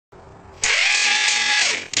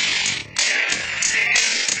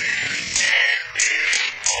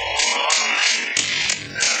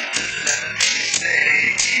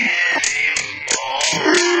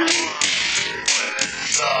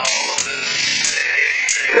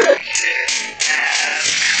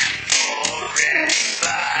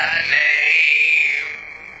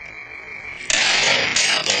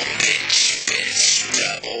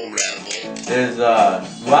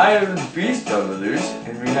eye of the beast on the loose,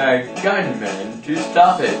 and we hired gunmen to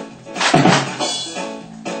stop it.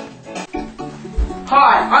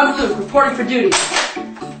 Hi, I'm Luke, reporting for duty.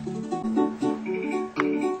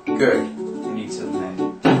 Good. We need some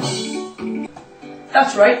men.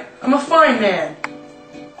 That's right, I'm a fine man.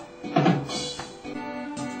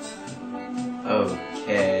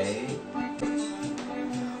 Okay.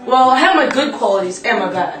 Well, I have my good qualities and my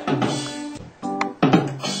bad.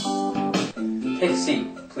 Take a seat,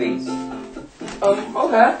 please.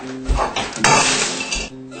 Okay.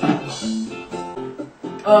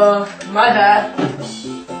 My bad.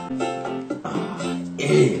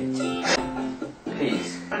 Idiot.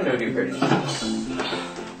 Please, I know you're pretty.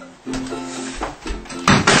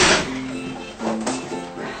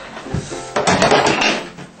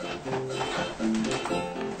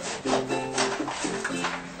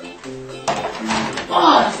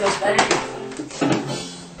 Oh, that feels better.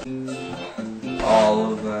 All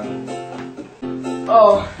of them.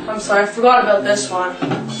 Oh, I'm sorry, I forgot about this one.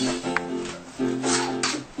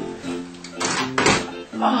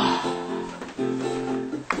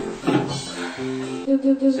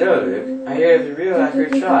 So, Luke, I hear it's a real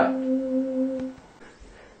accurate shot.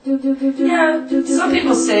 Yeah, some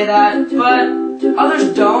people say that, but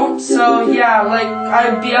others don't. So yeah, like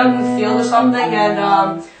I'd be out in the field or something, and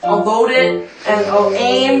I'll load it, and I'll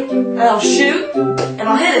aim, and I'll shoot, and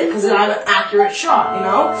I'll hit it because I have an accurate shot, you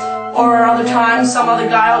know. Or other times, some other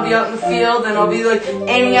guy will be out in the field, and I'll be like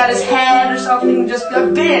aiming at his head or something, just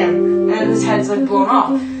bam, and his head's like blown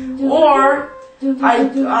off. Or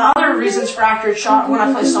other reasons for accurate shot when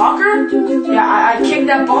I play soccer, yeah, I kick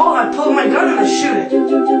that ball, I pull my gun, and I shoot it.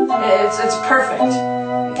 It's perfect.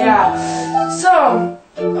 Yeah. So,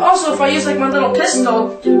 also if I use like my little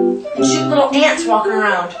pistol, shoot little ants walking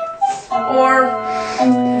around. Or I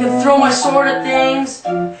can throw my sword at things,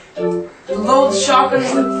 load the shotgun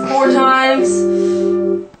like 4 times.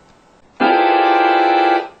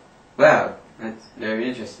 Wow, that's very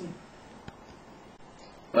interesting.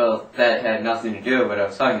 Well, that had nothing to do with what I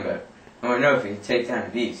was talking about. I want to know if you can take down a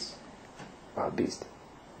beast. Wild beast.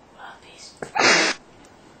 Wild beast.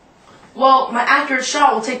 Well, my accurate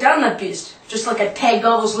shot will take down that beast, just like I tagged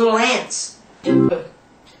all those little ants.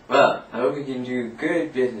 Well, I hope you can do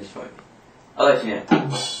good business for me. I'll let you know.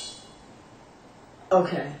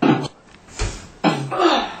 Okay.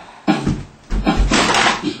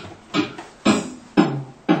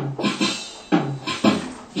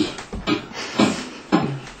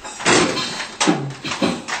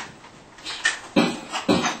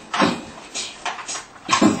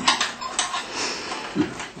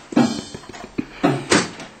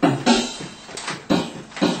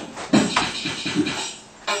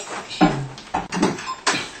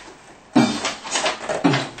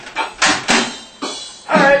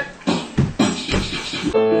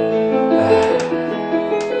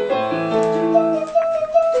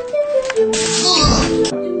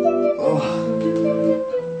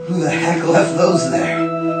 Who the heck left those there?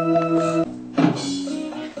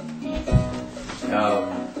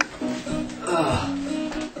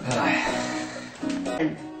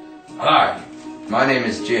 Hi, my name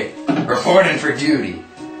is Jake, reporting for duty.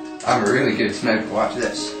 I'm a really good sniper. Watch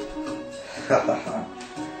this.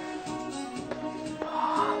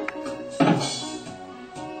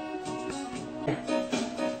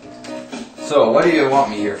 So, what do you want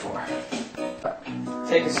me here for?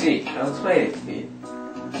 Take a seat. I'll explain it to you.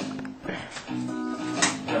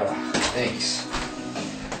 Thanks.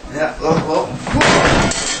 Yeah, well.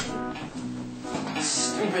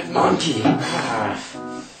 Stupid monkey.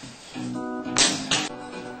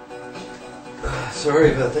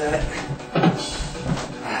 Sorry about that.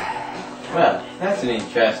 Well, that's an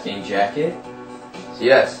interesting jacket.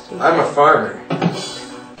 Yes, I'm a farmer.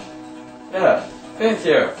 Yeah, since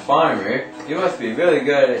you're a farmer, you must be really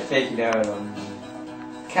good at taking out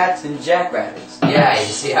cats and jackrabbits. Yeah, you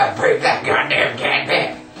see, I break that goddamn cat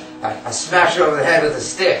back. I smash her over the head with a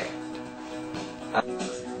stick.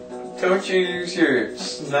 Don't you use your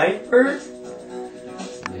sniper?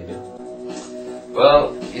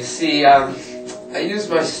 Well, you see, I use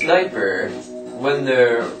my sniper when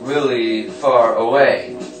they're really far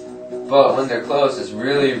away. But when they're close, it's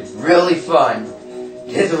really, really fun.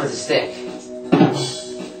 Hit them with a stick.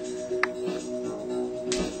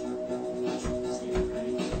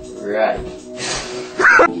 Right.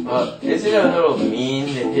 Well, isn't it a little mean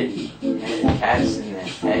to hit cats in the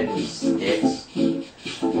head with sticks?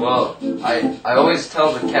 Well, I always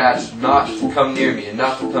tell the cats not to come near me and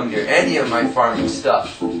not to come near any of my farming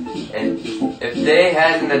stuff. And if they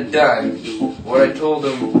hadn't have done what I told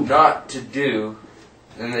them not to do,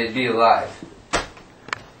 then they'd be alive.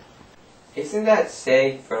 isn't that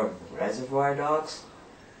Say from Reservoir Dogs?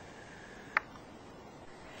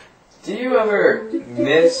 Do you ever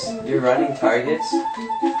miss your running targets?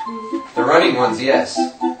 The running ones, yes.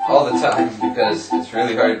 All the time, because it's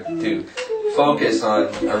really hard to focus on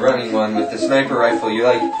a running one with the sniper rifle. You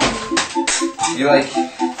like...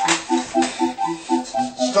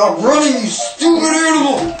 Stop running, you stupid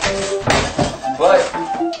animal! But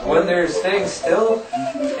when they're staying still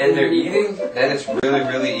and they're eating, then it's really,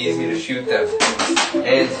 really easy to shoot them.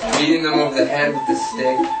 And beating them over the head with the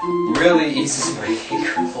stick really eases my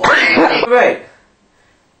anger. Right.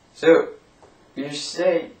 So, you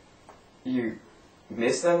say you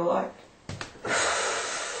miss them a lot?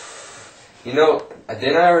 You know,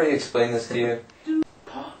 didn't I already explain this to you?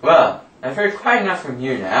 Well, I've heard quite enough from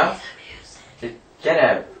you now. Just get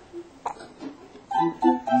out.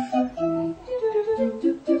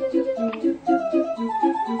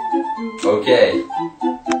 Okay.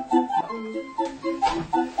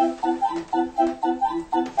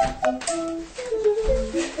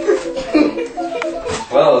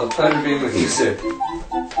 Well, it's time to be with you, sir.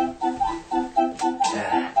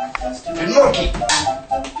 Stupid monkey!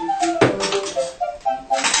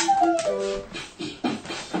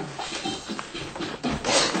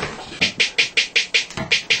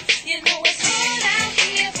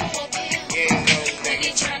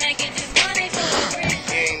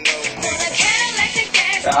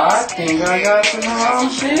 I think I got the wrong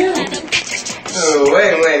shoe. Oh,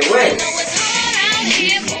 wait.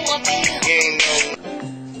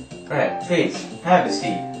 Alright, please, have a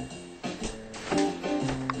seat.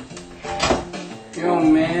 Yo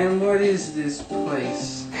man, what is this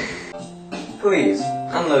place? Please,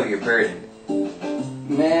 unload your burden.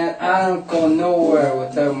 Man, I don't go nowhere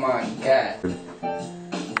without my guy.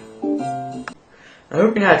 I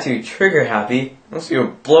hope you're not too trigger happy, else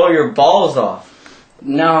you'll blow your balls off.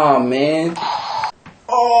 Nah, man.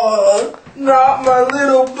 Oh, not my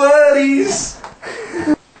little buddies.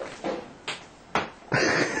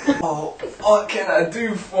 Oh, what can I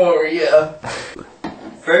do for ya?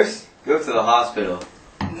 First, go to the hospital.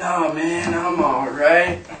 Nah, man, I'm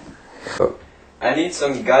alright. I need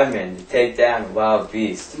some gunmen to take down a wild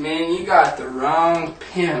beast. Man, you got the wrong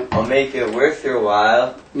pimp. I'll make it worth your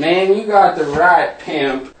while. Man, you got the right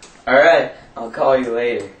pimp. Alright, I'll call you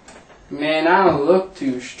later. Man, I don't look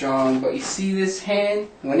too strong, but you see this hand?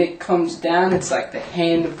 When it comes down, it's like the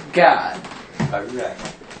hand of God. Alright.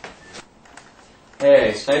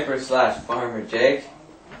 Hey, Sniper / Farmer Jake.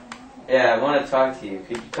 Yeah, I want to talk to you.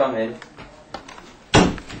 Could you come in?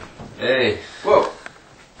 Hey. Whoa!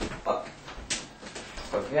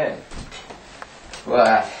 Okay.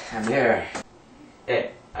 Well, I'm here.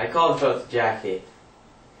 Hey, I called about the jacket.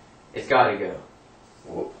 It's gotta go.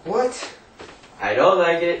 What? I don't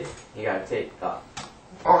like it. You gotta take it off.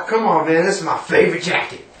 Oh, come on, man. This is my favorite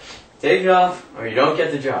jacket. Take it off, or you don't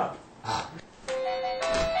get the job.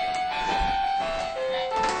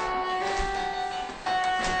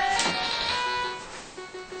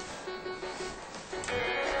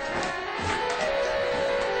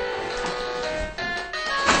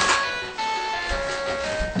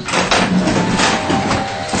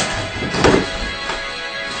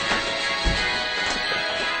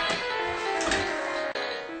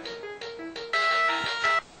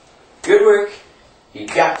 Good work. You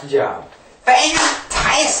got the job.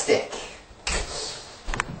 Fantastic!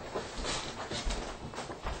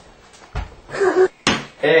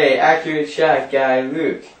 Hey, accurate shot guy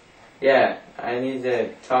Luke. Yeah, I need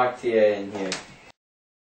to talk to you in here.